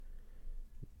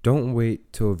Don't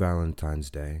wait till Valentine's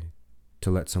Day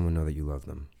to let someone know that you love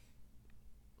them.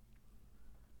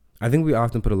 I think we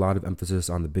often put a lot of emphasis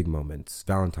on the big moments: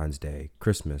 Valentine's Day,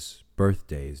 Christmas,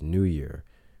 birthdays, New Year,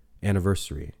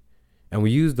 anniversary. And we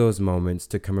use those moments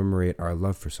to commemorate our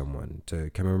love for someone, to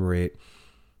commemorate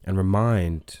and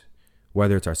remind,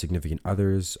 whether it's our significant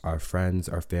others, our friends,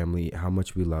 our family, how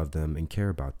much we love them and care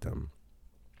about them.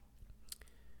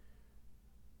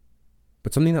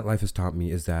 But something that life has taught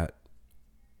me is that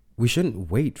we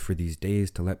shouldn't wait for these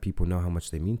days to let people know how much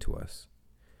they mean to us.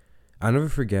 I'll never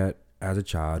forget, as a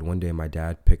child, one day my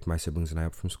dad picked my siblings and I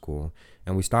up from school,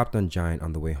 and we stopped on Giant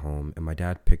on the way home, and my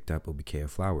dad picked up a bouquet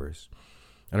of flowers.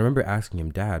 And I remember asking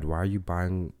him, "Dad, why are you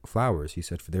buying flowers?" He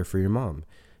said, "They're for your mom."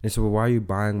 And I said, "Well, why are you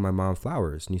buying my mom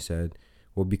flowers?" And he said,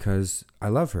 "Well, because I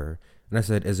love her." And I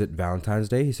said, "Is it Valentine's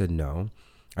Day?" He said, "No."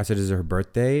 I said, "Is it her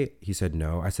birthday?" He said,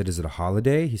 "No." I said, "Is it a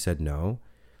holiday?" He said, "No."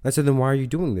 I said, "Then why are you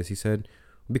doing this?" He said,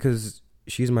 "Because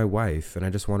she's my wife, and I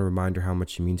just want to remind her how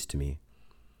much she means to me."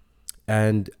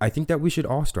 And I think that we should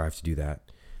all strive to do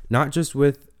that, not just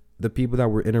with the people that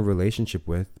we're in a relationship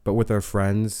with, but with our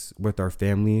friends, with our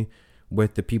family,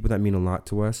 with the people that mean a lot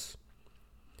to us.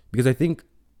 Because I think,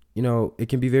 it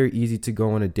can be very easy to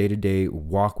go on a day-to-day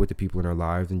walk with the people in our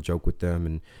lives and joke with them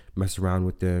and mess around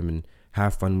with them and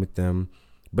have fun with them,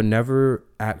 but never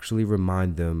actually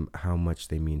remind them how much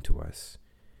they mean to us.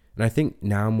 And I think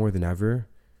now more than ever,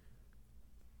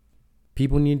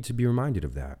 people need to be reminded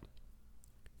of that.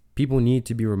 People need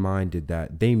to be reminded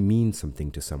that they mean something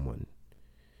to someone.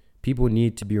 People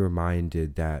need to be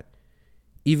reminded that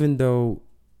even though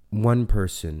one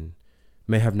person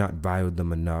may have not valued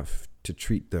them enough to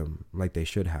treat them like they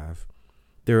should have,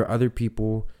 there are other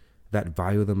people that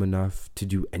value them enough to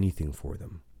do anything for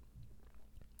them.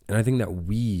 And I think that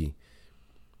we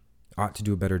ought to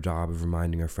do a better job of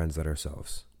reminding our friends that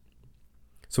ourselves.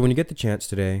 So when you get the chance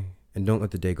today, and don't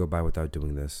let the day go by without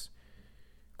doing this,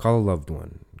 call a loved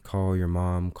one. Call your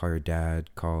mom, call your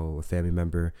dad, call a family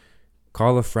member,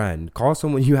 call a friend, call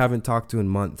someone you haven't talked to in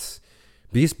months.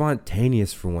 Be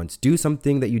spontaneous for once. Do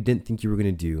something that you didn't think you were going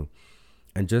to do,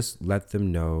 and just let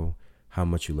them know how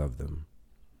much you love them.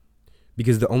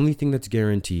 Because the only thing that's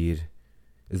guaranteed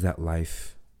is that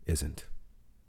life isn't.